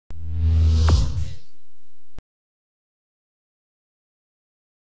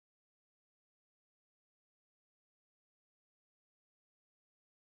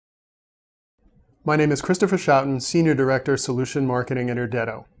My name is Christopher Schouten, Senior Director, Solution Marketing at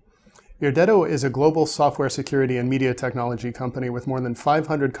Irdeto. Irdeto is a global software security and media technology company with more than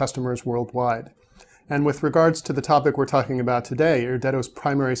 500 customers worldwide. And with regards to the topic we're talking about today, Irdeto's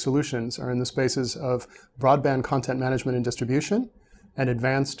primary solutions are in the spaces of broadband content management and distribution and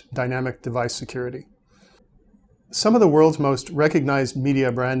advanced dynamic device security. Some of the world's most recognized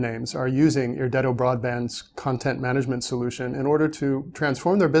media brand names are using Irdeto Broadband's content management solution in order to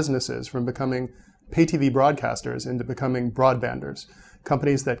transform their businesses from becoming pay TV broadcasters into becoming broadbanders,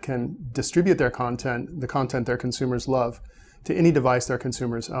 companies that can distribute their content, the content their consumers love, to any device their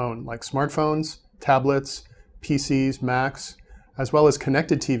consumers own, like smartphones, tablets, PCs, Macs, as well as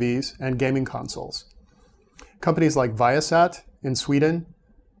connected TVs and gaming consoles. Companies like Viasat in Sweden,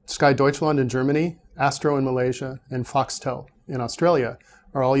 Sky Deutschland in Germany, Astro in Malaysia, and Foxtel in Australia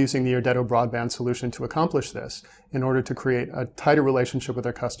are all using the Irdeto Broadband solution to accomplish this in order to create a tighter relationship with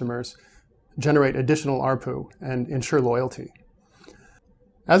their customers, generate additional ARPU, and ensure loyalty.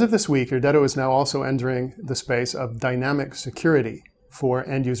 As of this week, Irdeto is now also entering the space of dynamic security for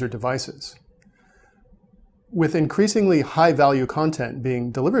end-user devices. With increasingly high-value content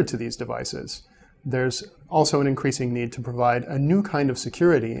being delivered to these devices, there's also an increasing need to provide a new kind of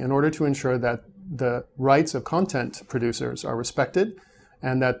security in order to ensure that the rights of content producers are respected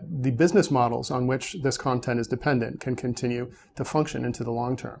and that the business models on which this content is dependent can continue to function into the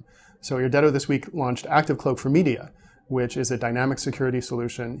long term. So Irdeto this week launched ActiveCloak for Media, which is a dynamic security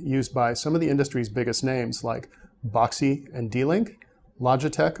solution used by some of the industry's biggest names like Boxy and D-Link,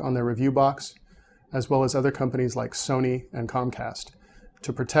 Logitech on their review box, as well as other companies like Sony and Comcast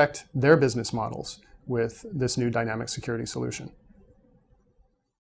to protect their business models with this new dynamic security solution.